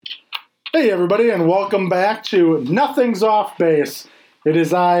Hey everybody, and welcome back to Nothing's Off Base. It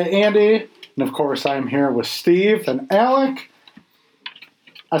is I, Andy, and of course I am here with Steve and Alec.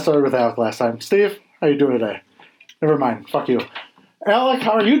 I started with Alec last time. Steve, how you doing today? Never mind, fuck you. Alec,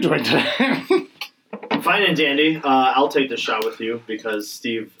 how are you doing today? Fine and dandy. I'll take the shot with you because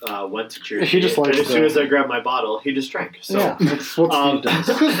Steve went to cheers. He just likes as soon as I grabbed my bottle, he just drank. So, yeah, that's what Steve does.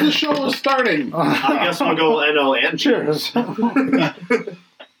 Because the show is starting. I guess we'll go NO and Cheers.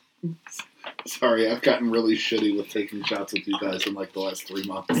 Sorry, I've gotten really shitty with taking shots with you guys in like the last 3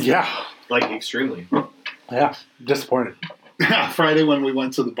 months. Yeah. Like extremely. Yeah, disappointed. Friday when we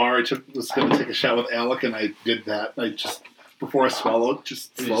went to the bar, I was going to take a shot with Alec, and I did that. I just, before I swallowed,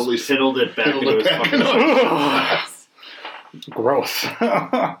 just slowly fiddled it back into his fucking Gross.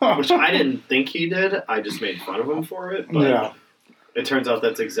 Which I didn't think he did. I just made fun of him for it. But yeah. It turns out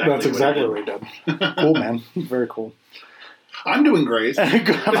that's exactly what he did. Cool, man. Very cool. I'm doing great. Sounds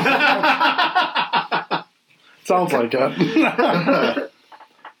like it.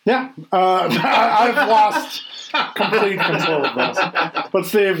 Yeah. I've lost complete control of this. But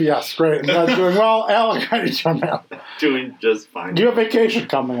Steve, yes, great. I'm doing well. Alec, how are you doing now? Doing just fine. Do you have vacation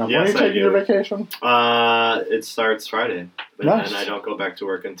coming up? Yes, when are you taking your vacation? It starts Friday. Nice. And I don't go back to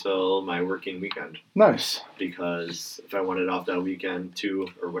work until my working weekend. Nice. Because if I wanted off that weekend too,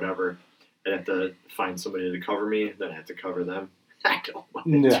 or whatever, I'd have to find somebody to cover me, then I have to cover them. I don't want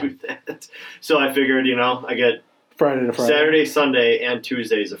to do that. So I figured, I get Friday to Friday. Saturday, Sunday, and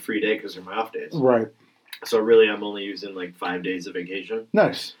Tuesday is a free day because they're my off days. Right. So really I'm only using like 5 days of vacation.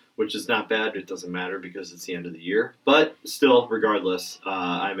 Nice. Which is not bad. It doesn't matter because it's the end of the year. But still, regardless,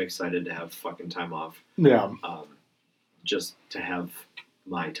 I'm excited to have fucking time off. Yeah. Just to have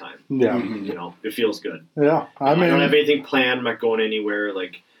my time. Yeah. It feels good. Yeah. I don't have anything planned. I'm not going anywhere.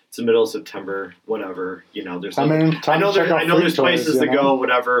 Like, it's the middle of September, whatever. There's. I know there's places to go,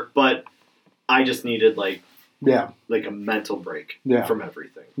 whatever. But I just needed like a mental break from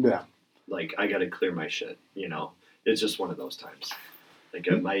everything. Yeah. Like I got to clear my shit. It's just one of those times. Like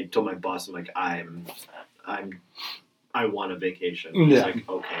I told my boss, I'm like I want a vacation. He's like,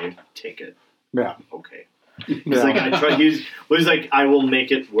 okay, take it. Yeah. Okay. He's like, he's like, I will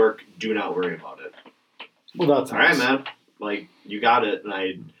make it work. Do not worry about it. Well, that's all right, man. Like, you got it. And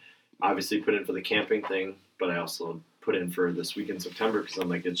I obviously put in for the camping thing, but I also put in for this week in September because I'm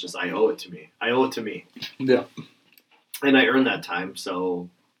like, it's just, I owe it to me. Yeah. And I earned that time. So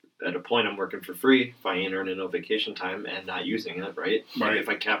at a point, I'm working for free if I ain't earning no vacation time and not using it, right? Right. If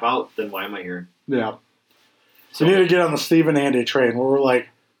I cap out, then why am I here? Yeah. So we need to get on the Steve and Andy train where we're like,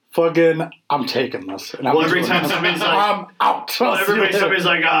 fucking, I'm taking this. And every time somebody's like, I'm out. Somebody's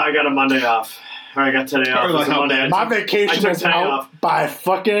like, I got a Monday off. Or I got today off. Like, Monday. My vacation is out by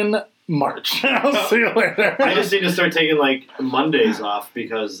fucking March. I'll see you later. I just need to start taking, like, Mondays off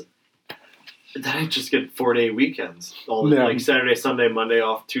because then I just get 4-day weekends. Like, Saturday, Sunday, Monday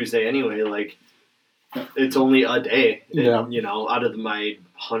off, Tuesday anyway. Like, it's only a day. And, out of my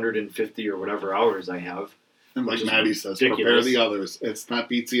 150 or whatever hours I have. And like Maddie says, prepare the others. It's not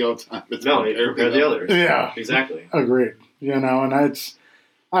PTO time. It's prepare the others. Yeah. Exactly. Agreed. And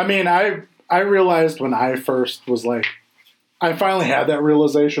I realized when I first was like, I finally had that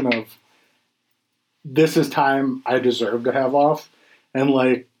realization of this is time I deserve to have off. And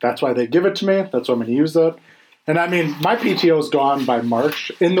like, that's why they give it to me. That's why I'm going to use it. And my PTO is gone by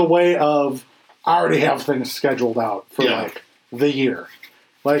March in the way of I already have things scheduled out for like the year.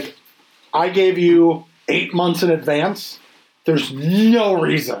 Like, I gave you 8 months in advance. There's no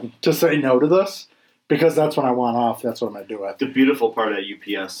reason to say no to this because that's when I want off. That's when I'm going to do it. The beautiful part at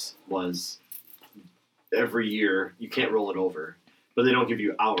UPS was every year you can't roll it over, but they don't give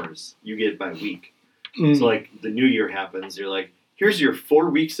you hours. You get it by week. So like the new year happens, you're like, here's your 4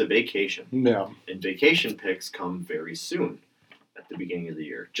 weeks of vacation. Yeah. And vacation picks come very soon at the beginning of the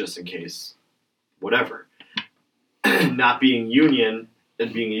year, just in case whatever. Not being union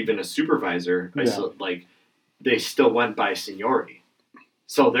and being even a supervisor, they still went by seniority.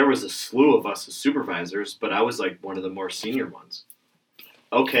 So there was a slew of us as supervisors, but I was like one of the more senior ones.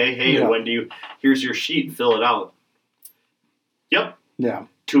 Okay, hey, here's your sheet, fill it out. Yep. Yeah.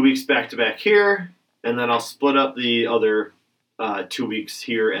 2 weeks back to back here, and then I'll split up the other 2 weeks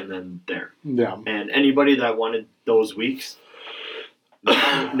here and then there. Yeah. And anybody that wanted those weeks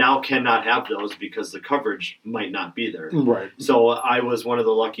now cannot have those because the coverage might not be there. Right. So I was one of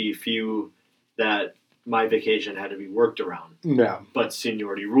the lucky few that my vacation had to be worked around. Yeah. But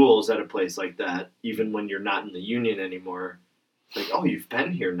seniority rules at a place like that, even when you're not in the union anymore, like, oh, you've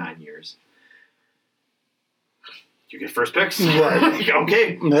been here 9 years. you get first picks. Right. Like,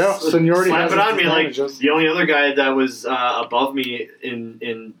 okay. Yeah, seniority Slap has it on its me. Like, advantages. the only other guy that was above me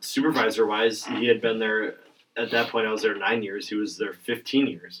in supervisor-wise, he had been there, at that point I was there 9 years. He was there 15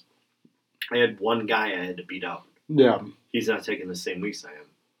 years. I had one guy I had to beat out. Yeah. He's not taking the same weeks I am.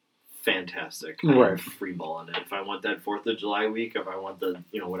 Fantastic. Right. I'm free balling it. If I want that 4th of July week, if I want the,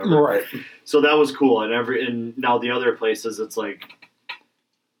 whatever. Right. So that was cool. And now the other places, it's like,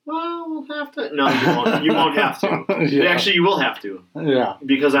 well, we'll have to. No, you won't. You won't have to. Yeah. Actually, you will have to. Yeah.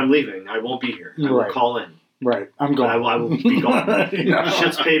 Because I'm leaving. I won't be here. I will Right. call in. Right. I'm But going. I will be gone. Yeah.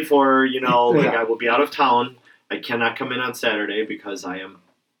 Shit's paid for, like Yeah. I will be out of town. I cannot come in on Saturday because I am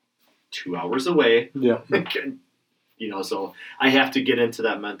 2 hours away. Yeah. So I have to get into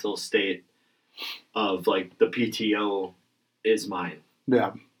that mental state of like the PTO is mine.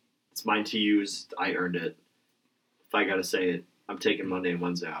 Yeah. It's mine to use. I earned it. If I gotta say it, I'm taking Monday and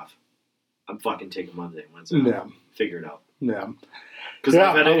Wednesday off. I'm fucking taking Monday and Wednesday off. Yeah. Figure it out. Yeah. Because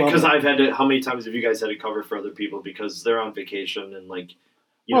Yeah, I've had to. How many times have you guys had to cover for other people because they're on vacation and like,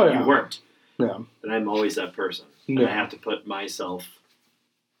 you weren't. Yeah. And I'm always that person. And I Yeah. have to put myself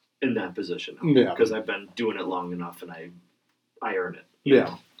in that position. Yeah. Because I've been doing it long enough and I earn it.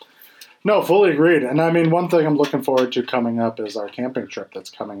 Yeah. No, fully agreed. And I mean, one thing I'm looking forward to coming up is our camping trip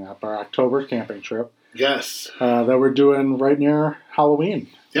that's coming up, our October camping trip Yes. that we're doing right near Halloween,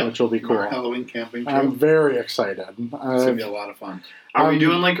 Yep. which will be cool. Our Halloween camping trip. I'm very excited. It's going to be a lot of fun. Are we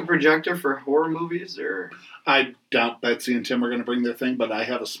doing like a projector for horror movies or? I doubt Betsy and Tim are going to bring their thing, but I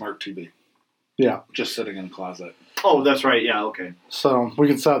have a smart TV. Yeah. Just sitting in a closet. Oh, that's right. Yeah, okay. So we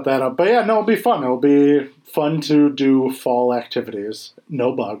can set that up. But yeah, no, it'll be fun. It'll be fun to do fall activities.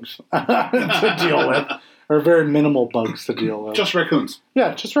 No bugs to deal with. Or very minimal bugs to deal with. Just raccoons.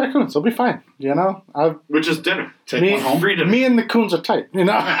 Yeah, just raccoons. It'll be fine. Which is dinner. Take one home. Free dinner. Me and the coons are tight, I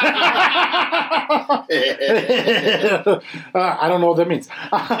don't know what that means.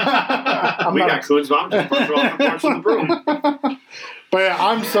 We got coons, but I'm just brushing off the porch with the broom. But yeah,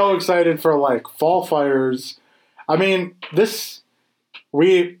 I'm so excited for like fall fires. I mean,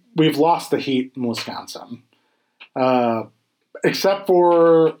 we've lost the heat in Wisconsin. Except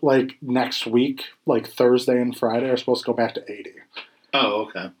for like next week, like Thursday and Friday are supposed to go back to 80. Oh,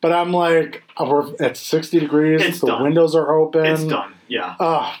 okay. But I'm like, it's 60 degrees. It's the done. windows are open. It's done. Yeah.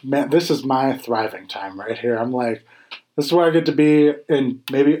 Oh man, this is my thriving time right here. I'm like, this is where I get to be, and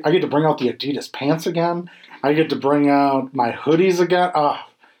maybe I get to bring out the Adidas pants again. I get to bring out my hoodies again.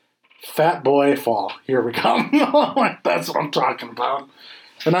 Fat boy fall. Here we come. That's what I'm talking about.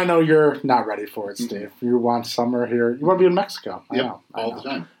 And I know you're not ready for it, Steve. You want summer here. You want to be in Mexico. I know. All the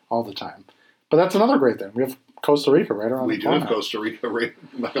time. All the time. But that's another great thing. We have Costa Rica right around We the do corner. have Costa Rica right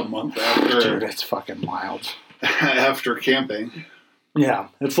like a month after Dude, it's fucking wild. after camping. Yeah.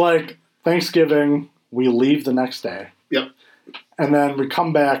 It's like Thanksgiving, we leave the next day. Yep. And then we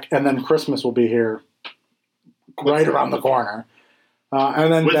come back, and then Christmas will be here right around the corner.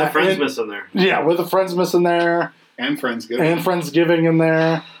 And then With the Friendsmas in there. Yeah, with the Friendsmas in there. And Friendsgiving. And Friendsgiving in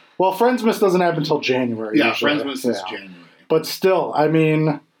there. Well, Friendsmas doesn't happen until January. Yeah, usually. Friendsmas is January. But still, I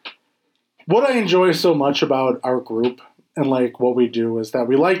mean, what I enjoy so much about our group and like what we do is that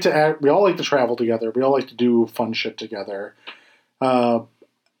we all like to travel together. We all like to do fun shit together.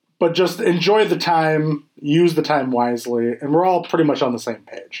 But just enjoy the time, use the time wisely, and we're all pretty much on the same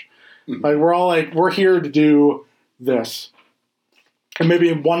page. Mm-hmm. Like we're all like, we're here to do this. And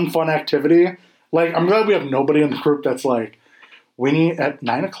maybe one fun activity. Like, I'm glad we have nobody in the group that's like, at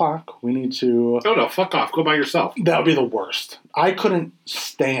 9 o'clock, we need to... Oh, no, fuck off. Go by yourself. That would be the worst. I couldn't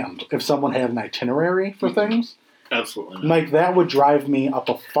stand if someone had an itinerary for things. Absolutely not. Like, that would drive me up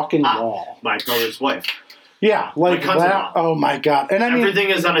a fucking wall. My brother's wife. Yeah, like My cousin-in-law. that. Oh, my God. And I mean... Everything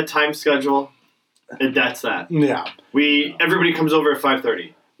is on a time schedule, and that's that. Yeah. Everybody comes over at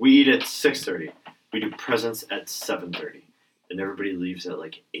 5:30. We eat at 6:30. We do presents at 7:30. And everybody leaves at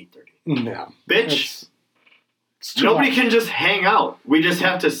like 8:30. Yeah. Bitch, It's too nobody much. can just hang out. We just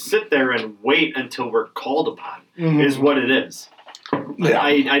have to sit there and wait until we're called upon, is what it is. Yeah.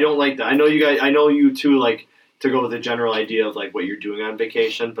 I don't like that. I know you guys, I know you too like to go with the general idea of like what you're doing on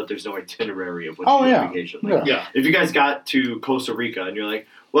vacation, but there's no itinerary of what you do on vacation. Like, Yeah. if you guys got to Costa Rica and you're like,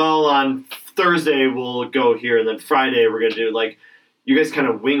 well, on Thursday we'll go here, and then Friday we're going to do like, you guys kind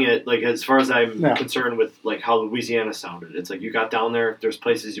of wing it, like as far as I'm concerned with like how Louisiana sounded. It's like you got down there, there's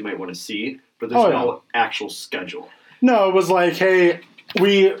places you might want to see, but there's no actual schedule. No, it was like, hey,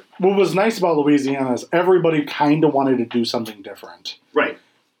 what was nice about Louisiana is everybody kind of wanted to do something different. Right.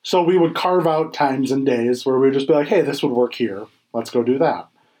 So we would carve out times and days where we would just be like, hey, this would work here. Let's go do that.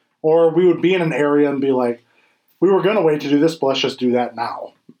 Or we would be in an area and be like, we were going to wait to do this, but let's just do that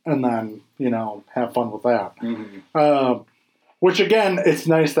now. And then, have fun with that. Mm-hmm. Which, again, it's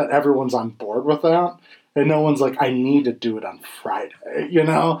nice that everyone's on board with that. And no one's like, I need to do it on Friday,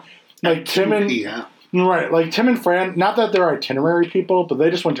 Like Tim and... Yeah. Right, like Tim and Fran, not that they're itinerary people, but they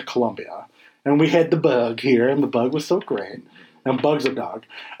just went to Columbia. And we had the Bug here, and the Bug was so great. And Bug's a dog.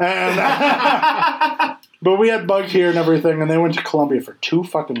 And but we had Bug here and everything, and they went to Columbia for 2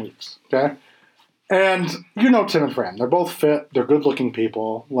 fucking weeks, okay? And Tim and Fran. They're both fit. They're good-looking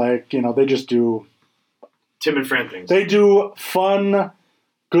people. Like, they just do... Tim and Fran things. They do fun,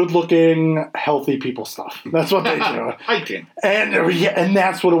 good-looking, healthy people stuff. That's what they do. Hiking. And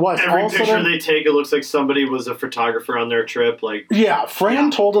that's what it was. Every picture they take, it looks like somebody was a photographer on their trip. Like, yeah,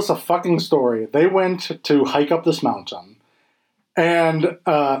 Fran told us a fucking story. They went to hike up this mountain. And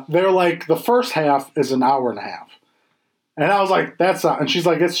they're like, the first half is an hour and a half. And I was like, that's not... And she's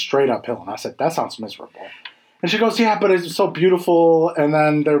like, it's straight uphill. And I said, that sounds miserable. And she goes, yeah, but it's so beautiful. And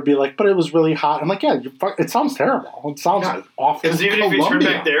then they'd be like, but it was really hot. I'm like, yeah, it sounds terrible. It sounds awful. Because even if you turn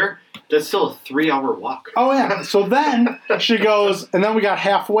back there, that's still a 3-hour walk. Oh, yeah. So then she goes, and then we got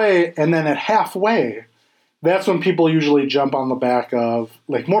halfway. And then at halfway, that's when people usually jump on the back of,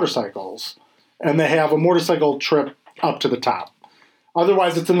 like, motorcycles. And they have a motorcycle trip up to the top.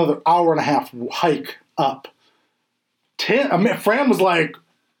 Otherwise, it's another hour and a half hike up. Fran was like,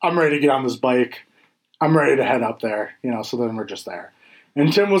 I'm ready to get on this bike. I'm ready to head up there. So then we're just there.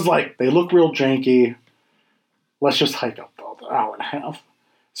 And Tim was like, they look real janky. Let's just hike up the hour and a half.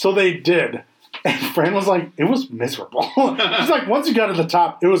 So they did. And Fran was like, it was miserable. She's like, once you got to the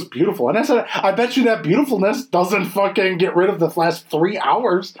top, it was beautiful. And I said, I bet you that beautifulness doesn't fucking get rid of the last 3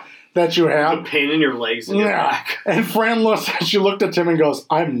 hours that you have. The pain in your legs and your back. And Fran she looked at Tim and goes,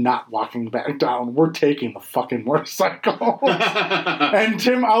 I'm not walking back down. We're taking the fucking motorcycle. And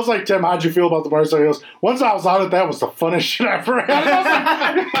Tim, I was like, Tim, how'd you feel about the motorcycle? He goes, once I was on it, that was the funnest shit I ever had.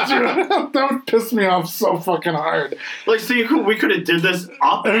 I was like, dude, that would piss me off so fucking hard. Like, so we could have did this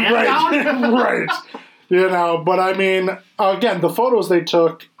up and down? Right. But I mean, again, the photos they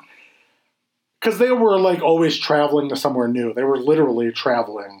took, because they were, like, always traveling to somewhere new. They were literally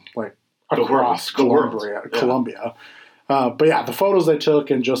traveling, like, across Columbia. But, yeah, the photos they took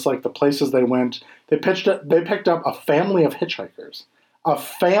and just, like, the places they went, they picked up a family of hitchhikers. A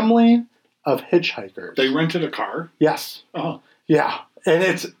family of hitchhikers. They rented a car? Yes. Oh. Yeah. And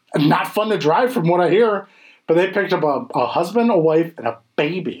it's not fun to drive from what I hear, but they picked up a husband, a wife, and a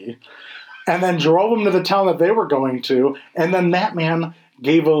baby, and then drove them to the town that they were going to, and then that man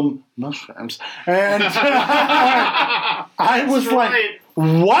gave them mushrooms. And I was like,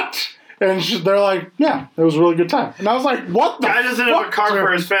 what? And they're like, yeah, it was a really good time. And I was like, what the Guy doesn't have a car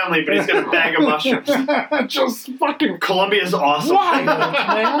for his family, but he's got a bag of mushrooms. Just fucking... Columbia's awesome. Wild,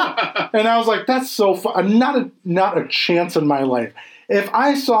 man. And I was like, that's so fun. Not a chance in my life. If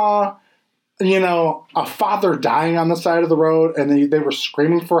I saw... a father dying on the side of the road and they were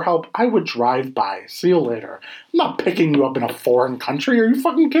screaming for help, I would drive by. See you later. I'm not picking you up in a foreign country. Are you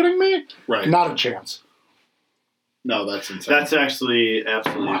fucking kidding me? Right. Not a chance. No, that's insane. That's actually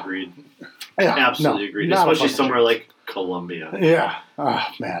absolutely agreed. Yeah, absolutely agreed. Especially somewhere like Colombia. Yeah. Oh,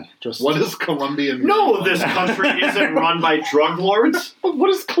 man. What is Colombia? No, this country isn't run by drug lords. What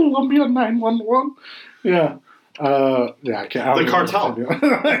is Colombia 911? Yeah. I can't. The cartel.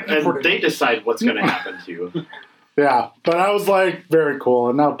 And they decide what's going to happen to you. Yeah, but I was like, very cool.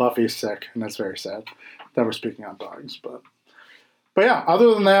 And now Buffy's sick, and that's very sad that we're speaking on dogs. But yeah,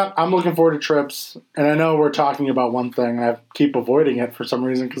 other than that, I'm looking forward to trips. And I know we're talking about one thing, and I keep avoiding it for some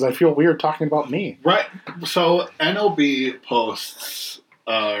reason because I feel weird talking about me. Right. So NOB posts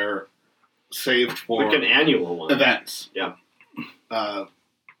are saved for like an annual one. Events. Yeah.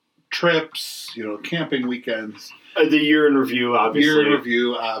 Trips, camping weekends. The year in review, obviously. Year in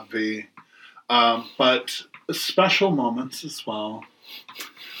review, obvi. But special moments as well.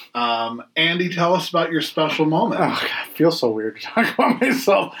 Andy, tell us about your special moment. Oh, God, I feel so weird to talk about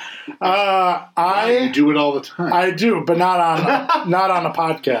myself. You do it all the time. I do, but not on a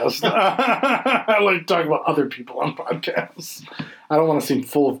podcast. I like to talk about other people on podcasts. I don't want to seem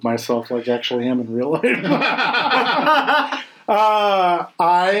full of myself like I actually am in real life.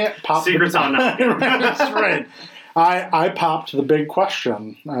 I popped Secrets on that. That's right. I popped the big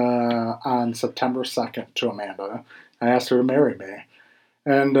question on September 2nd to Amanda. I asked her to marry me.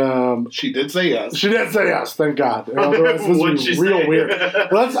 And she did say yes. She did say yes, thank God. Otherwise, this would be real weird.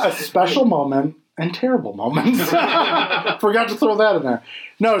 That's a special moment and terrible moments. Forgot to throw that in there.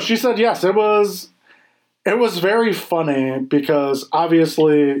 No, she said yes. It was very funny because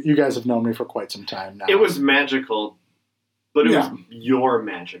obviously you guys have known me for quite some time now. It was magical But it was your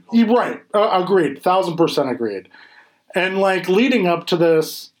magical. You're right. Agreed. 1,000% agreed. And, like, leading up to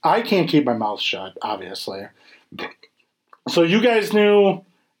this, I can't keep my mouth shut, obviously. So you guys knew,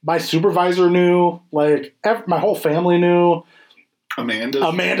 my supervisor knew, like, my whole family knew.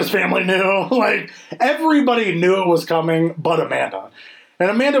 Amanda's family knew. Like, everybody knew it was coming but Amanda. And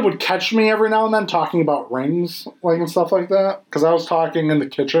Amanda would catch me every now and then talking about rings, like, and stuff like that. Because I was talking in the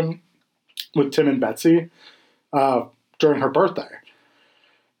kitchen with Tim and Betsy during her birthday.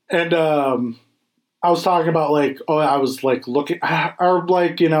 And I was talking about, like, I was, like, looking, or,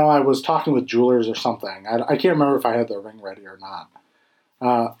 like, I was talking with jewelers or something. I can't remember if I had the ring ready or not.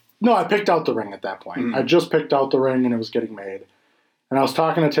 No, I picked out the ring at that point. I just picked out the ring and it was getting made. And I was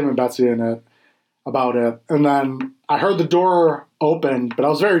talking to Tim and Betsy about it. And then I heard the door open, but I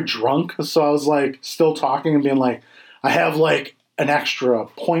was very drunk. So I was, like, still talking and being like, I have, like, an extra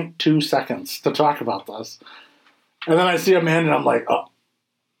 0.2 seconds to talk about this. And then I see Amanda and I'm like, oh.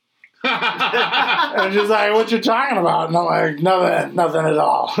 And she's like, what you talking about? And I'm like, nothing at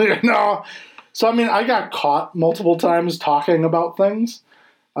all. So, I mean, I got caught multiple times talking about things.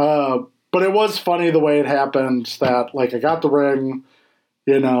 But it was funny the way it happened that, like, I got the ring,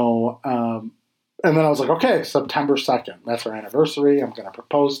 and then I was like, okay, September 2nd. That's our anniversary. I'm going to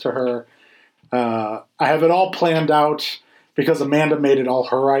propose to her. I have it all planned out because Amanda made it all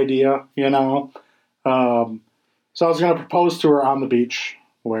her idea, So I was going to propose to her on the beach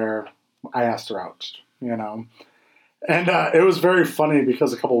where I asked her out, And it was very funny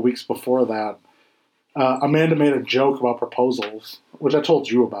because a couple of weeks before that, Amanda made a joke about proposals, which I told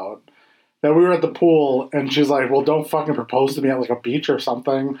you about. That we were at the pool, and she's like, well, don't fucking propose to me at, like, a beach or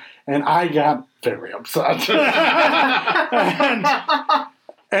something. And I got very upset.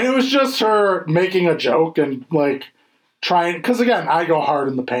 and it was just her making a joke and, like, trying... Because, again, I go hard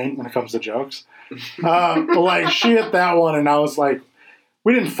in the paint when it comes to jokes. But, like, she hit that one, and I was like...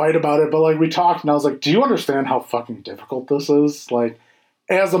 We didn't fight about it, but, like, we talked, and I was like, do you understand how fucking difficult this is? Like,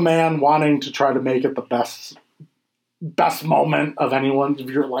 as a man wanting to try to make it the best moment of anyone's of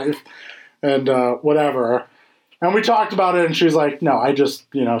your life... And whatever. And we talked about it, and she's like, no, I just,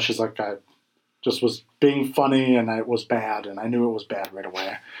 she's like, I just was being funny, and it was bad, and I knew it was bad right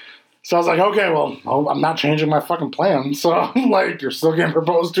away. So I was like, okay, well, I'm not changing my fucking plan, so, like, you're still getting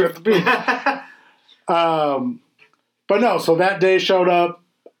proposed to at the beach. But no, so that day showed up,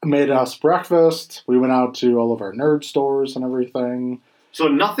 made us breakfast, we went out to all of our nerd stores and everything. So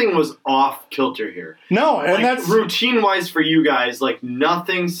nothing was off kilter here. No, and like, that's... routine-wise for you guys, like,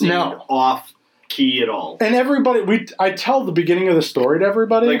 nothing seemed off key at all. And everybody... I tell the beginning of the story to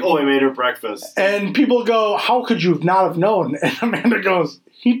everybody. Like, I made her breakfast. And people go, how could you not have known? And Amanda goes,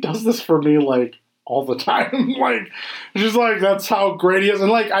 he does this for me, like, all the time. Like, she's like, that's how great he is. And,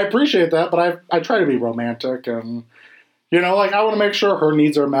 like, I appreciate that, but I try to be romantic. And, like, I want to make sure her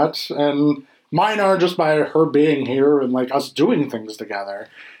needs are met. And... Mine are just by her being here and, like, us doing things together.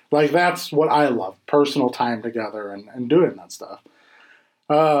 Like, that's what I love. Personal time together and doing that stuff.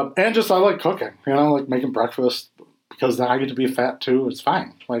 And just, I like cooking. Like making breakfast. Because then I get to be fat, too. It's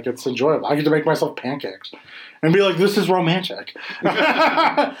fine. Like, it's enjoyable. I get to make myself pancakes. And be like, this is romantic.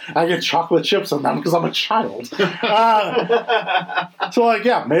 I get chocolate chips in them because I'm a child. So, like,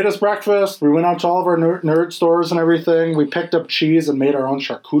 yeah, made us breakfast. We went out to all of our nerd stores and everything. We picked up cheese and made our own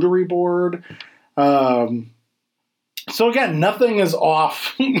charcuterie board. So, again, nothing is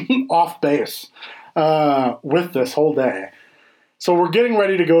off base with this whole day. So, we're getting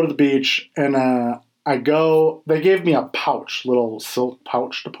ready to go to the beach. And they gave me a pouch, little silk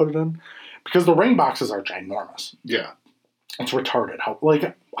pouch to put it in. Because the ring boxes are ginormous. Yeah. It's retarded.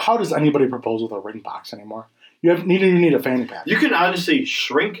 How does anybody propose with a ring box anymore? You need a fanny pack. You can honestly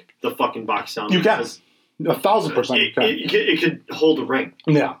shrink the fucking box down. You can. 1,000% you can. It could hold a ring.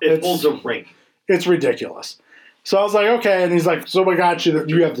 Yeah. It holds a ring. It's ridiculous. So I was like, okay. And he's like, so we got you.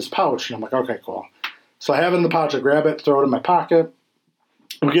 You have this pouch. And I'm like, okay, cool. So I have it in the pouch. I grab it, throw it in my pocket.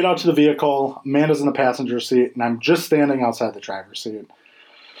 We get out to the vehicle. Amanda's in the passenger seat. And I'm just standing outside the driver's seat.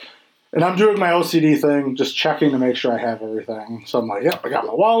 And I'm doing my OCD thing, just checking to make sure I have everything. So I'm like, yep, I got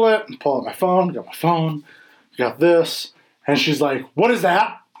my wallet, pull out my phone, got this. And she's like, what is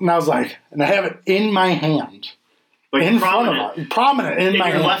that? And I was like, and I have it in my hand. Like in prominent. front of her. Prominent in my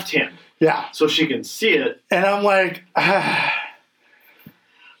your hand. left hand. Yeah. So she can see it. And I'm like,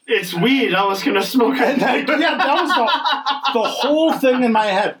 it's weed. I was going to smoke it. That was the whole thing in my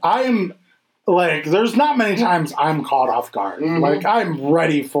head. I'm... Like, there's not many times I'm caught off guard. Mm-hmm. Like, I'm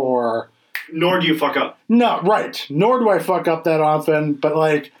ready for... Nor do you fuck up. No, right. Nor do I fuck up that often. But,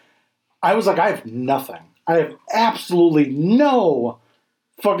 like, I was like, I have nothing. I have absolutely no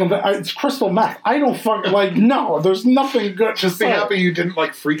fucking, it's crystal meth. I don't fucking, like, no, there's nothing good to Just be say. happy you didn't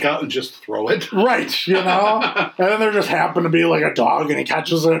like freak out and just throw it. Right, you know? And then there just happened to be like a dog and he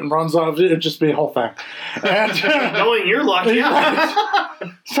catches it and runs off. It'd just be a whole thing. And Knowing your luck, yeah.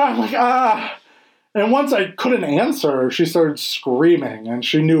 so I'm like, And once I couldn't answer her, she started screaming and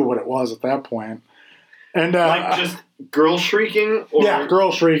she knew what it was at that point. And Like just girl shrieking? Or... yeah,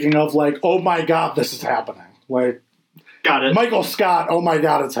 girl shrieking of like, oh my God, this is happening. Like, Got it. Michael Scott, oh my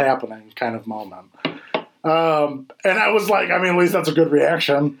God, it's happening kind of moment. And I was like, I mean, at least that's a good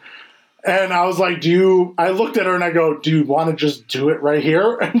reaction. And I was like, I looked at her and I go, do you want to just do it right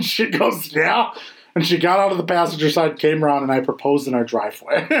here? And she goes, yeah. And she got out of the passenger side, came around, and I proposed in our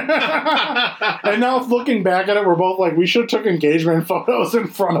driveway. And now looking back at it, we're both like, we should have took engagement photos in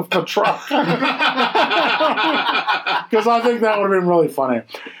front of the truck. Because I think that would have been really funny.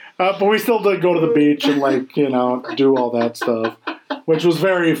 But we still did go to the beach and, like, you know, do all that stuff, which was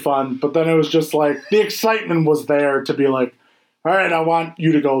very fun. But then it was just like, the excitement was there to be like, all right, I want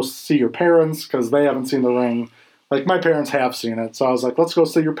you to go see your parents because they haven't seen the ring. Like, my parents have seen it. So I was like, let's go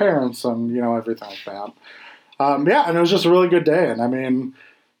see your parents and, you know, everything like that. Yeah, and it was just a really good day. And, I mean,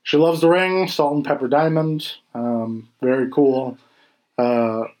 she loves the ring, salt and pepper diamond. Very cool.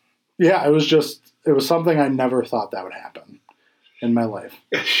 Yeah, it was something I never thought that would happen in my life.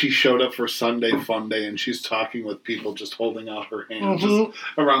 She showed up for Sunday Fun Day, and she's talking with people just holding out her hand Mm-hmm. just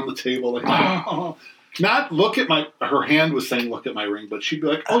around the table. Like, oh. Not look at her hand was saying, look at my ring, but she'd be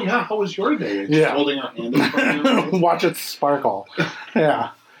like, oh yeah, how was your day? And she's holding her hand in front of her. Watch it sparkle. Yeah.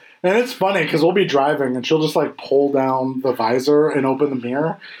 And it's funny because we'll be driving and she'll just like pull down the visor and open the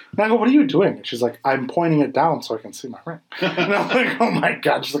mirror. And I go, what are you doing? And she's like, I'm pointing it down so I can see my ring. And I'm like, oh my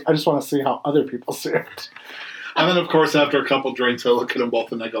God. She's like, I just want to see how other people see it. And then, of course, after a couple drinks, I look at them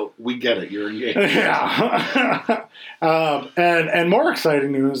both and I go, we get it. You're engaged. Yeah. And more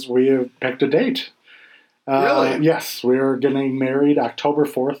exciting news, we have picked a date. Really? Yes. We're getting married October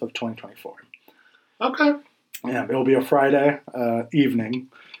 4th of 2024. Okay. Yeah, it'll be a Friday evening.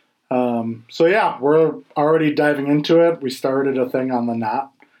 So yeah, we're already diving into it. We started a thing on the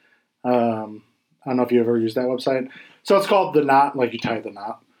Knot. I don't know if you ever used that website. So it's called the Knot, like you tie the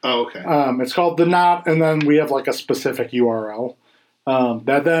knot. Oh, okay. It's called the Knot, and then we have like a specific URL.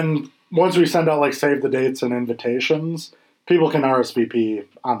 That then once we send out like save the dates and invitations, people can RSVP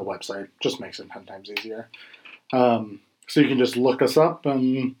on the website. Just makes it 10 times easier. So you can just look us up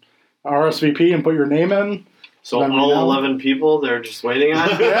and RSVP and put your name in. So all 11 people, they're just waiting on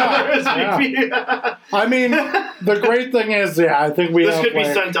RSVP. Yeah. I mean, the great thing is, I think we this have could be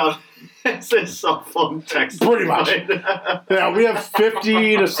like, sent out as a cell phone text. Pretty much. Yeah, we have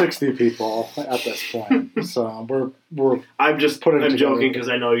 50 to 60 people at this point. So we're I'm together. joking because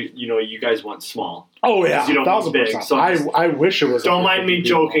I know you guys want small. Oh yeah, You don't want big. 1,000%. So I wish it was. don't mind me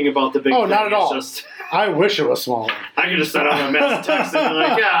joking about the big. Oh, thing. not at all. It's just, I wish it was smaller. I could just send out a mass text and be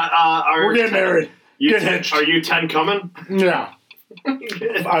like, We're getting married. Get hitched. Are you 10 coming? Yeah.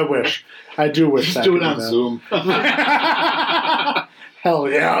 I wish. I do wish. Just do it on Zoom. Hell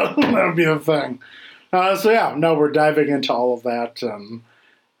yeah, that would be the thing. So yeah, no, we're diving into all of that, and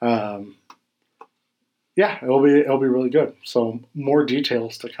yeah, it'll be really good. So more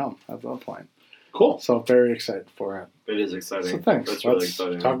details to come at that point. Cool. So very excited for it. It is exciting. So thanks. That's really Let's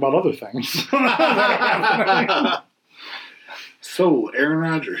exciting. talk about other things. So, Aaron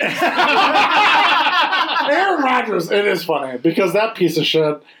Rodgers. Aaron Rodgers. It is funny because that piece of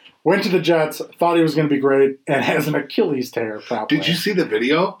shit went to the Jets, thought he was going to be great, and has an Achilles tear. Probably. Did you see the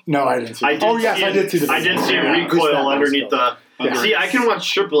video? No, I didn't see. I did see the video. I did see a recoil underneath the. Yeah. See, I can watch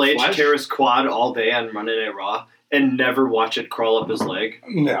Triple H tear his quad all day on Monday Night Raw and never watch it crawl up his leg.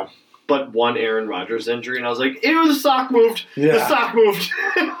 Yeah. But one Aaron Rodgers injury, and I was like, ew, the sock moved. Yeah. The sock moved.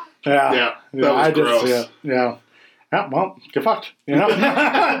 Yeah. That was gross. Did see it. Yeah. Yeah, well, get fucked, you know?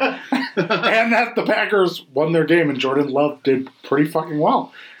 And that the Packers won their game, and Jordan Love did pretty fucking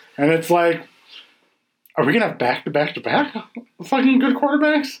well. And it's like, are we going to have back-to-back-to-back fucking good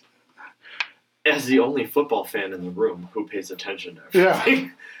quarterbacks? As the only football fan in the room who pays attention to everything,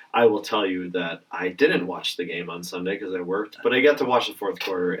 Yeah. I will tell you that I didn't watch the game on Sunday because I worked, but I got to watch the fourth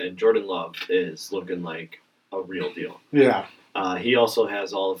quarter, and Jordan Love is looking like a real deal. Yeah. He also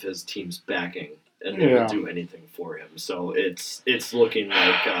has all of his team's backing, and they will do anything for him. So it's looking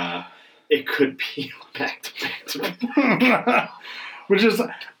like it could be back-to-back. Which is,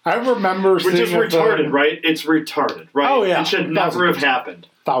 I remember seeing Which is retarded, right? It's retarded, right? Oh, yeah. It should never have happened.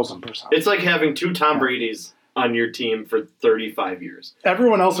 1,000%. It's like having two Tom Brady's on your team for 35 years.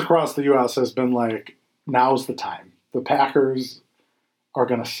 Everyone else across the U.S. has been like, now's the time. The Packers are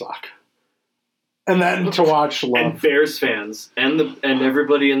going to suck. And then to watch Love. And Bears fans and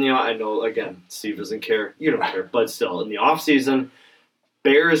everybody in the I know again Steve doesn't care, you don't care, but still in the off season,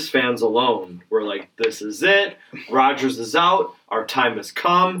 Bears fans alone were like, "This is it. Rodgers is out. Our time has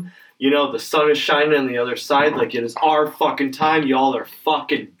come. You know the sun is shining on the other side. Like it is our fucking time. Y'all are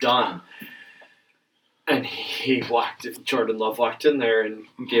fucking done." And Jordan Love walked in there and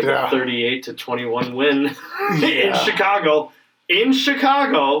gave a 38-21 win in Chicago. In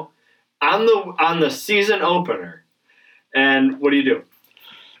Chicago, on the season opener. And what do?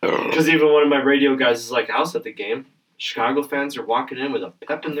 Because even one of my radio guys is like, I was at the game. Chicago fans are walking in with a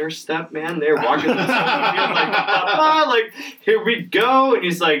pep in their step, man. They're walking in like, here we go. And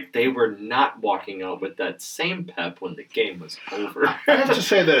he's like, they were not walking out with that same pep when the game was over. I have to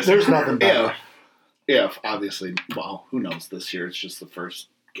say this. There's nothing better. If obviously, well, who knows this year? It's just the first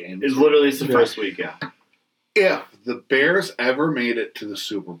game. It's literally the first week, yeah. If the Bears ever made it to the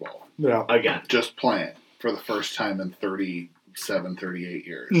Super Bowl, again, just playing for the first time in 37, 38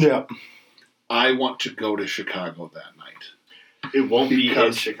 years, I want to go to Chicago that night. It won't be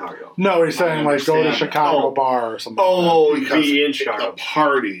in Chicago. No, he's saying like go to Chicago bar or something. Oh, like be in Chicago. The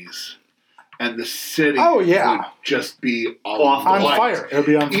parties and the city would just be on fire. It would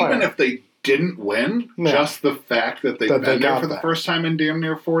be on fire. Even if they didn't win, just the fact that they've been there for the first time in damn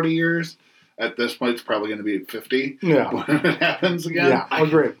near 40 years. At this point, it's probably going to be 50 when it happens again. Yeah, I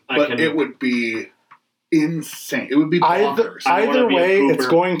agree. But it would be insane. It would be bonkers. Either way, it's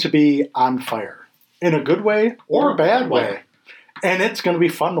going to be on fire. In a good way or a bad way. And it's going to be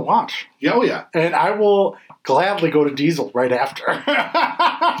fun to watch. Oh, yeah. And I will gladly go to Diesel right after. A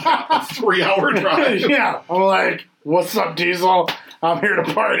 3-hour drive. Yeah. I'm like, what's up, Diesel? I'm here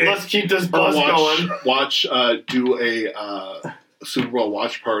to party. Let's keep this buzz going. Do a Super Bowl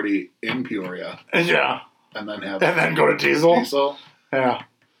watch party in Peoria. Yeah. And then go to Diesel. Yeah.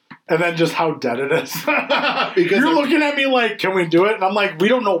 And then just how dead it is. Because you're looking at me like, can we do it? And I'm like, we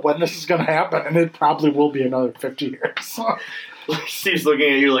don't know when this is going to happen. And it probably will be another 50 years. Steve's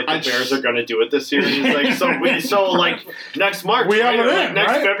looking at you like the Bears are going to do it this year. And he's like, so like next March, we have it in,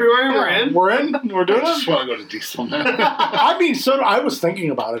 next February, we're in. We're doing it. I just want to go to Diesel now. I mean, I was thinking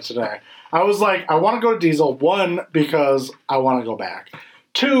about it today. I was like, I want to go to Diesel. 1, because I want to go back.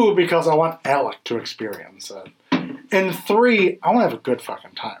 2, because I want Alec to experience it. And 3, I want to have a good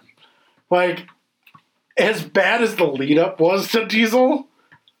fucking time. Like, as bad as the lead up was to Diesel,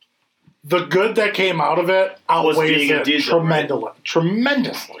 the good that came out of it outweighs it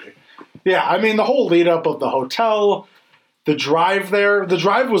tremendously. Yeah, I mean, the whole lead up of the hotel, the drive there. The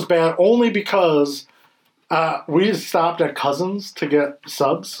drive was bad only because we stopped at Cousins to get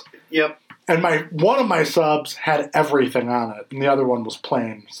subs. Yep. And one of my subs had everything on it, and the other one was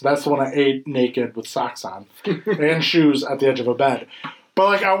plain. So that's the one I ate naked with socks on and shoes at the edge of a bed. But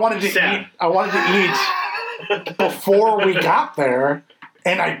like, I wanted to eat before we got there,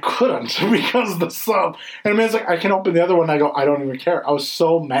 and I couldn't because of the sub. And I mean, it's like I can open the other one. And I go, I don't even care. I was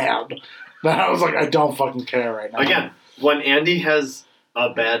so mad that I was like, I don't fucking care right now. Again, when Andy has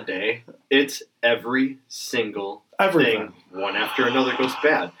a bad day, it's every single thing, one after another, goes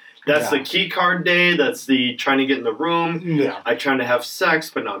bad. That's the key card day. That's the trying to get in the room. Yeah. I'm trying to have sex,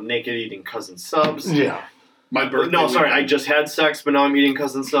 but now I'm naked eating cousin subs. Yeah. My birthday. No, sorry. I just had sex, but now I'm eating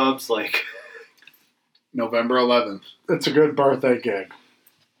cousin subs. Like November 11th. It's a good birthday gig.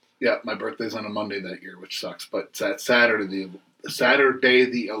 Yeah, my birthday's on a Monday that year, which sucks. But it's that Saturday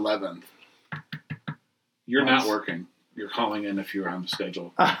the 11th. You're not working. You're calling in if you're on the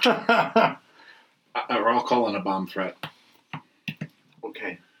schedule. Or I'll call in a bomb threat.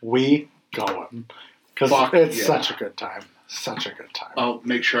 Okay. We going. Because it's such a good time. Such a good time. I'll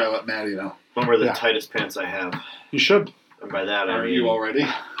make sure I let Maddie know. When we're the tightest pants I have. You should. And by that, Are you already?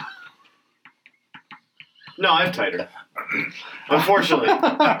 No, I'm tighter. Unfortunately. And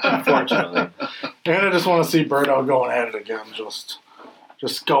I just want to see Birdo going at it again. Just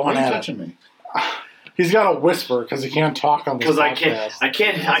going at it. Touching me? He's got to whisper because he can't talk on this podcast.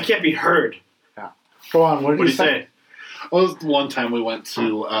 Because I can't be heard. Yeah. Go on. What did you say? Well, it was the one time we went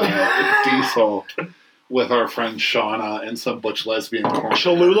to Diesel with our friend Shauna and some butch lesbian corn.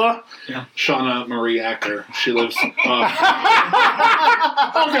 Cholula? Yeah. Shauna Marie Acker. She lives... Okay.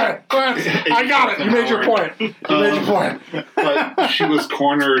 I got it. You made your point. But she was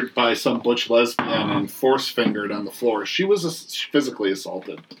cornered by some butch lesbian and force-fingered on the floor. She was physically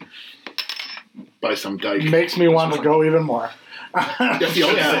assaulted by some dyke. Makes me want to go even more.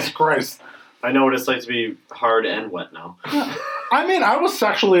 Jesus Christ. I know what it's like to be hard and wet now. Yeah. I mean, I was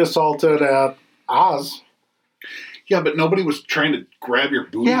sexually assaulted at Oz. Yeah, but nobody was trying to grab your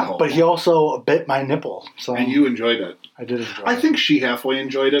booty hole. But he also bit my nipple. So And you enjoyed it. I did enjoy it. I think she halfway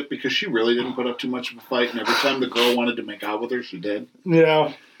enjoyed it because she really didn't put up too much of a fight, and every time the girl wanted to make out with her, she did.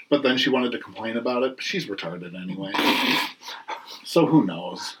 Yeah. But then she wanted to complain about it. But she's retarded anyway. So who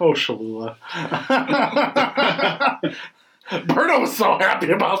knows? Oh, Shalula. Berto was so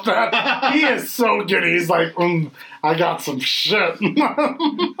happy about that. He is so giddy. He's like, I got some shit.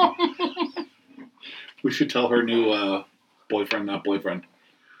 We should tell her new boyfriend, not boyfriend.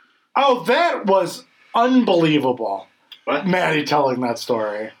 Oh, that was unbelievable. What? Maddie telling that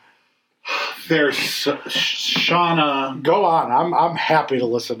story. There's Shauna. Go on. I'm happy to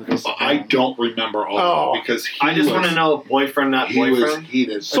listen to this. I don't remember all of it because I just want to know boyfriend, not he was boyfriend.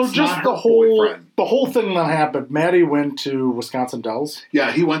 heated. So It's just not the her whole boyfriend. thing that happened. Maddie went to Wisconsin Dells.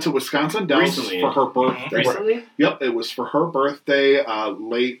 Yeah, he went to Wisconsin Dells Recently. for her birthday. Recently? Yep, it was for her birthday,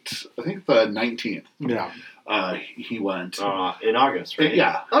 late, I think the 19th. Yeah. He went. In August, right?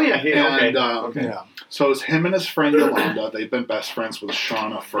 Yeah. Oh, yeah. And, Okay. Yeah. So it was him and his friend Yolanda. They've been best friends with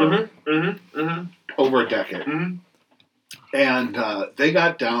Shauna for over a decade. Mm-hmm. And they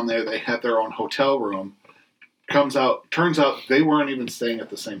got down there. They had their own hotel room. Turns out they weren't even staying at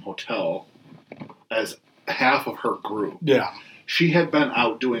the same hotel as half of her group. Yeah. She had been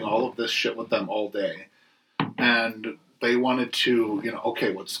out doing all of this shit with them all day. And they wanted to,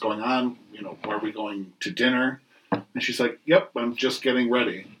 okay, what's going on? Are we going to dinner? And she's like, yep, I'm just getting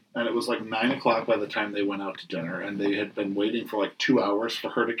ready. And it was like 9 o'clock by the time they went out to dinner. And they had been waiting for like 2 hours for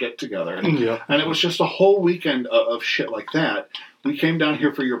her to get together. Yeah. And it was just a whole weekend of shit like that. We came down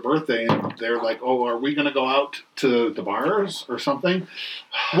here for your birthday, and they're like, oh, are we going to go out to the bars or something?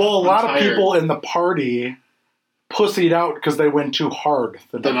 Well, a lot of tired. people in the party pussied out because they went too hard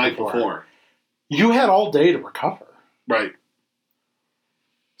the night before. You had all day to recover. Right.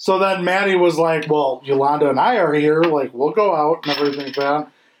 So then Maddie was like, well, Yolanda and I are here. Like, we'll go out and everything like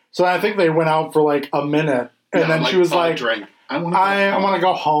that. So I think they went out for like a minute. And then she was like, drink. I want to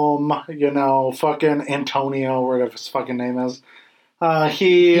go home. Fucking Antonio, or whatever his fucking name is.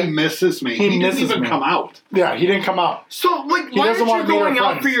 He misses me. He misses didn't even me. come out. Yeah, he didn't come out. So, like, He why doesn't aren't you wanna meet her going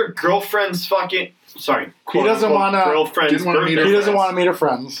out friends. for your girlfriend's fucking... Sorry. He doesn't want to... Girlfriend's Didn't wanna meet birthday. her He doesn't friends. want to meet her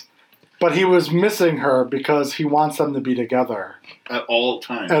friends. But he was missing her because he wants them to be together At all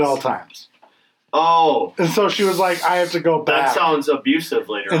times. at all times. Oh. And so she was like, I have to go back That sounds abusive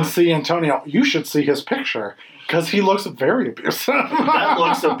later and on. see Antonio. You should see his picture because he looks very abusive. That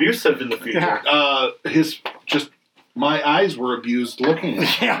looks abusive in the future. Yeah. My eyes were abused looking at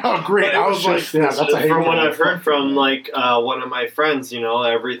him. Yeah, great. But it I was was like, just- yeah, that's a hate From what crime. I've heard from, like, one of my friends,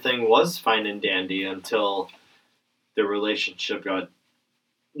 everything was fine and dandy until the relationship got a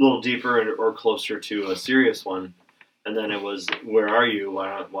little deeper or closer to a serious one. And then it was, where are you?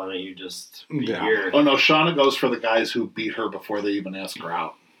 Why don't you just be here? Oh, no, Shauna goes for the guys who beat her before they even ask her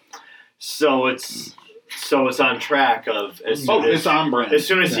out. So it's on track of It's on brand. as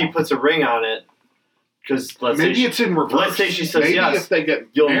soon as he Yeah. puts a ring on it, because Maybe it's in reverse. let's say she says Maybe yes, if they get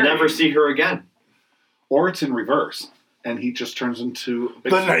you'll married, never see her again. Or it's in reverse. And he just turns into a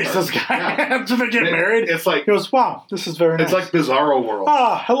big The sweetheart. nicest guy Yeah. after they get married. It's like He goes, wow, this is very nice. it's like Bizarro World.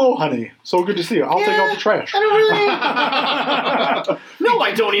 hello, honey. So good to see you. I'll take out the trash. I don't really. No,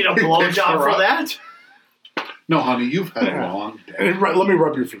 I don't need a He picks blowjob her for up. that. No, honey, you've had a Yeah. long day. And let me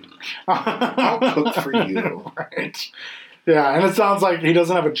rub your feet. I'll cook for you. Right. Yeah, and it sounds like he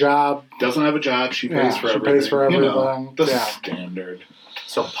doesn't have a job. Doesn't have a job. She pays for she everything. pays for everything. The Yeah. standard.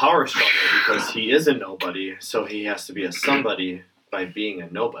 So power struggle because he is a nobody, so he has to be a somebody by being a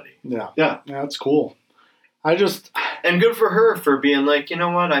nobody. Yeah. Yeah. Yeah, that's cool. I just And good for her for being like, you know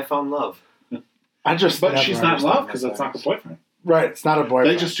what, I found love. But never she's not in love understand because those that's not the things. boyfriend. Right, it's not a boyfriend.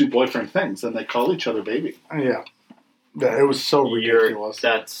 They just do boyfriend things and they call each other baby. Yeah, it was so ridiculous.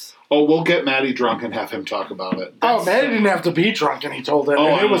 That's Oh, we'll get Maddie drunk and have him talk about it. Oh, Maddie didn't have to be drunk, and he told it. Oh,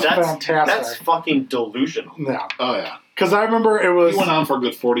 and it was that's fantastic. fucking delusional. Yeah, Oh, yeah. because I remember it was He went on for a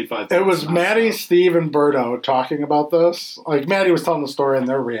good 45 minutes. it was Maddie, Steve, and Berto talking about this. Like Maddie was telling the story, and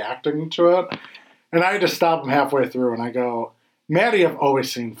they're reacting to it, and I had to stop them halfway through, and I go, Maddie, I've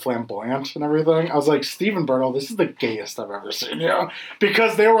always seen flamboyant and everything. I was like, Steve and Berto, this is the gayest I've ever seen you.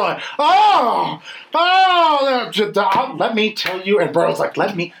 Because they were like, let me tell you. And Berto's like,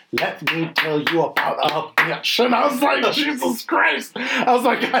 let me tell you about a bitch. And I was like, Jesus Christ. I was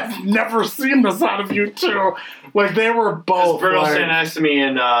like, I've never seen this out of you two. Like, they were both. Bruno like, standing next to me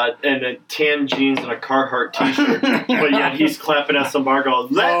in a tan jeans and a Carhartt t-shirt, but yet he's clapping at some bar going,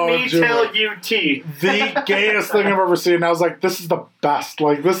 let me dude. tell you T. the gayest thing I've ever seen. And I was like, this this is the best.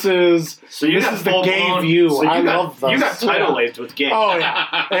 Like, this is the gay view. So I love this. You got tidal waved with gay. Oh,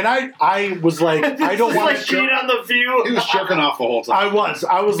 yeah. And I was like, I don't want to cheat on the View. He was jerking off the whole time.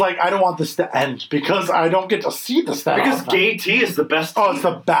 I was like, I don't want this to end because I don't get to see this that Because often. gay tea is the best tea. Oh, it's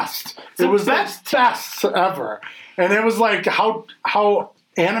the best. It was the best ever. And it was like how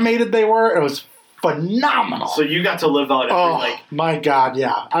animated they were. It was phenomenal. So you got to live out every my God,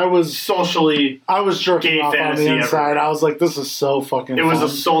 yeah. I was socially jerking gay off on the inside. I was like, this is so fucking It fun. was a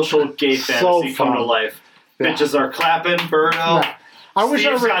social gay fantasy come to life. Yeah. Bitches are clapping, Birdo. No. I wish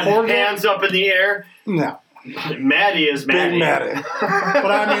I recorded hands up in the air. No. Maddie is Maddie. Big Maddie.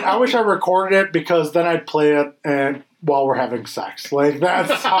 But I mean, I wish I recorded it because then I'd play it and while we're having sex. Like,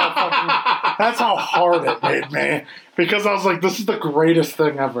 that's how hard it made me. Because I was like, this is the greatest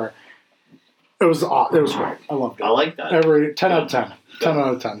thing ever. It was great. I loved it. I like that. 10 out of 10. 10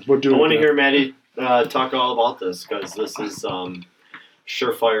 out of 10. We'll do I it want to again. hear Maddie talk all about this because this is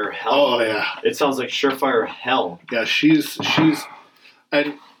surefire hell. Oh, yeah. It sounds like surefire hell. Yeah, she's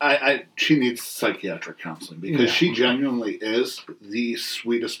and she needs psychiatric counseling because she genuinely is the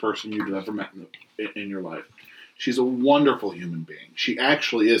sweetest person you've ever met in your life. She's a wonderful human being. She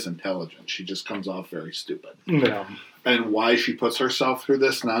actually is intelligent. She just comes off very stupid. Yeah. And why she puts herself through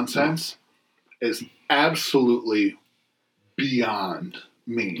this nonsense is absolutely beyond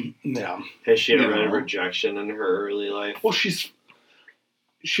me. Yeah. Has she ever had rejection in her early life? Well, she's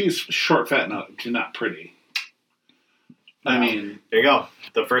short, fat, not pretty. I mean, there you go.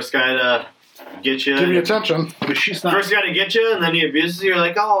 The first guy to get you, give me attention. But she's not. First guy to get you, and then he abuses you. You're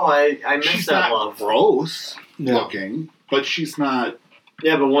like, oh, I miss she's that not love. Gross looking, but she's not.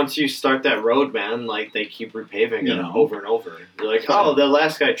 Yeah, but once you start that road, man, like they keep repaving it over and over. You're like, oh, the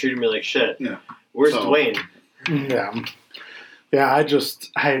last guy treated me like shit. Yeah. Where's Dwayne? Yeah. Yeah, I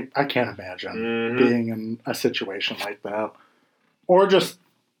can't imagine being in a situation like that. Or just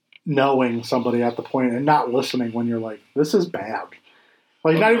knowing somebody at the point and not listening when you're like, this is bad.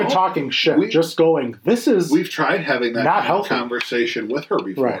 Like, not even talking shit, just going, this is We've tried having that not kind of healthy. conversation with her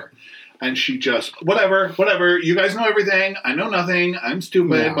before. Right. And she just, whatever, you guys know everything, I know nothing, I'm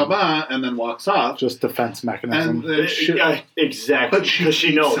stupid, blah, and then walks off. Just defense mechanism. And then exactly. But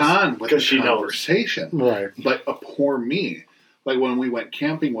she knows. on with the she conversation. knows. Right. But poor me. Like when we went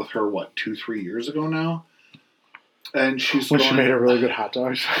camping with her, 2-3 years ago now? And she's when she made a really good hot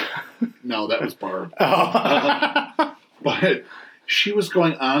dogs. No, that was Barb. Oh. But she was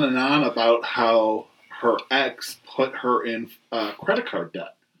going on and on about how her ex put her in credit card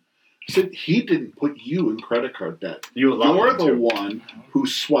debt. I said, he didn't put you in credit card debt. You're the one who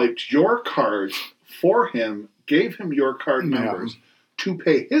swiped your cards for him, gave him your card numbers to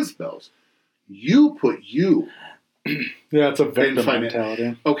pay his bills. You put you. Yeah, it's a victim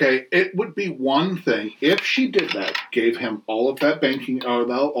mentality. Okay, it would be one thing if she did that, gave him all of that banking,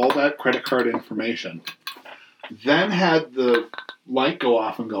 or all that credit card information, then had the light go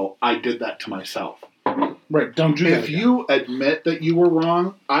off and go, I did that to myself. Right, don't do that. If you admit that you were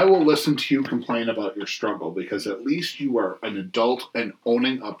wrong, I will listen to you complain about your struggle because at least you are an adult and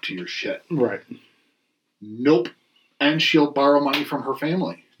owning up to your shit. Right. Nope. And she'll borrow money from her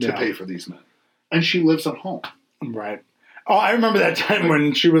family to pay for these men. And she lives at home. Right. Oh, I remember that time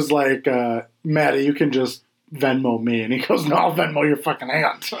when she was like, Maddie, you can just Venmo me. And he goes, no, I'll Venmo your fucking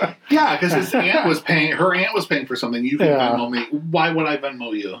aunt. Yeah, because her aunt was paying for something. You can Venmo me. Why would I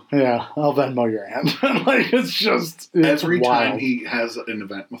Venmo you? Yeah, I'll Venmo your aunt. Like, it's every wild. time he has an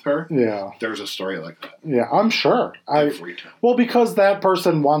event with her, there's a story like that. Yeah, I'm sure. Every time. Well, because that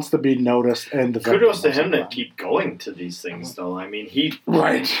person wants to be noticed and the kudos to him to keep going to these things, though. I mean, he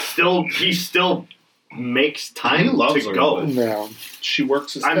still makes time to go. Yeah. She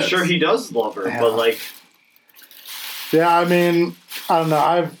works his I'm heads. sure he does love her, but like. Yeah, I mean, I don't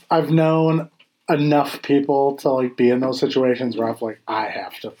know. I've known enough people to like be in those situations where I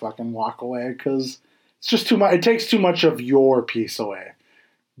have to fucking walk away because it's just too much. It takes too much of your peace away,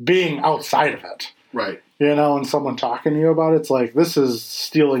 being outside of it. Right. You know, and someone talking to you about it's like, this is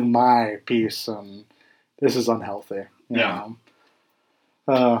stealing my peace and this is unhealthy. You know?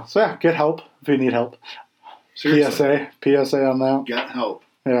 So yeah, get help if you need help. Seriously. PSA on that. Get help.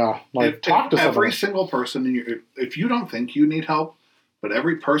 Yeah, talk to someone. Every single person if you don't think you need help, but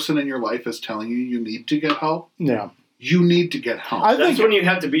every person in your life is telling you need to get help. Yeah, you need to get help. That's when you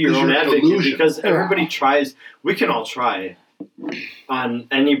have to be your own advocate because everybody tries. We can all try on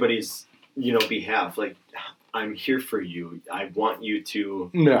anybody's behalf. Like, I'm here for you. I want you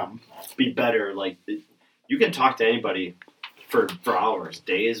to be better. Like, you can talk to anybody for hours,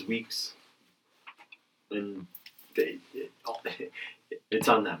 days, weeks, and it's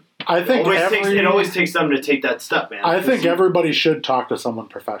on them. I think it always takes them to take that step, man. I think everybody should talk to someone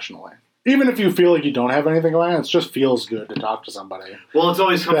professionally. Even if you feel like you don't have anything going on, it just feels good to talk to somebody. Well, it's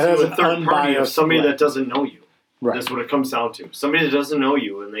always comes to a third party of somebody right. that doesn't know you. Right. That's what it comes down to. Somebody that doesn't know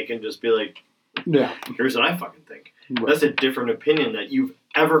you, and they can just be like, yeah, here's what I fucking think. Right. That's a different opinion that you've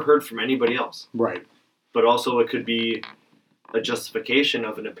ever heard from anybody else. Right. But also it could be a justification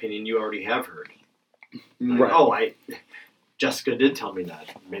of an opinion you already have heard. Like, right. Jessica did tell me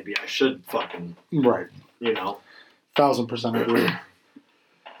that. Maybe I should fucking... Right. 1000% agree.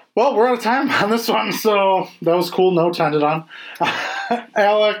 Well, we're out of time on this one, so that was cool. No, to end it on.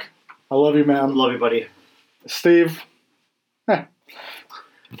 Alec, I love you, man. Love you, buddy. Steve.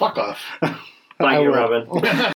 Fuck off. Thank you, Robin.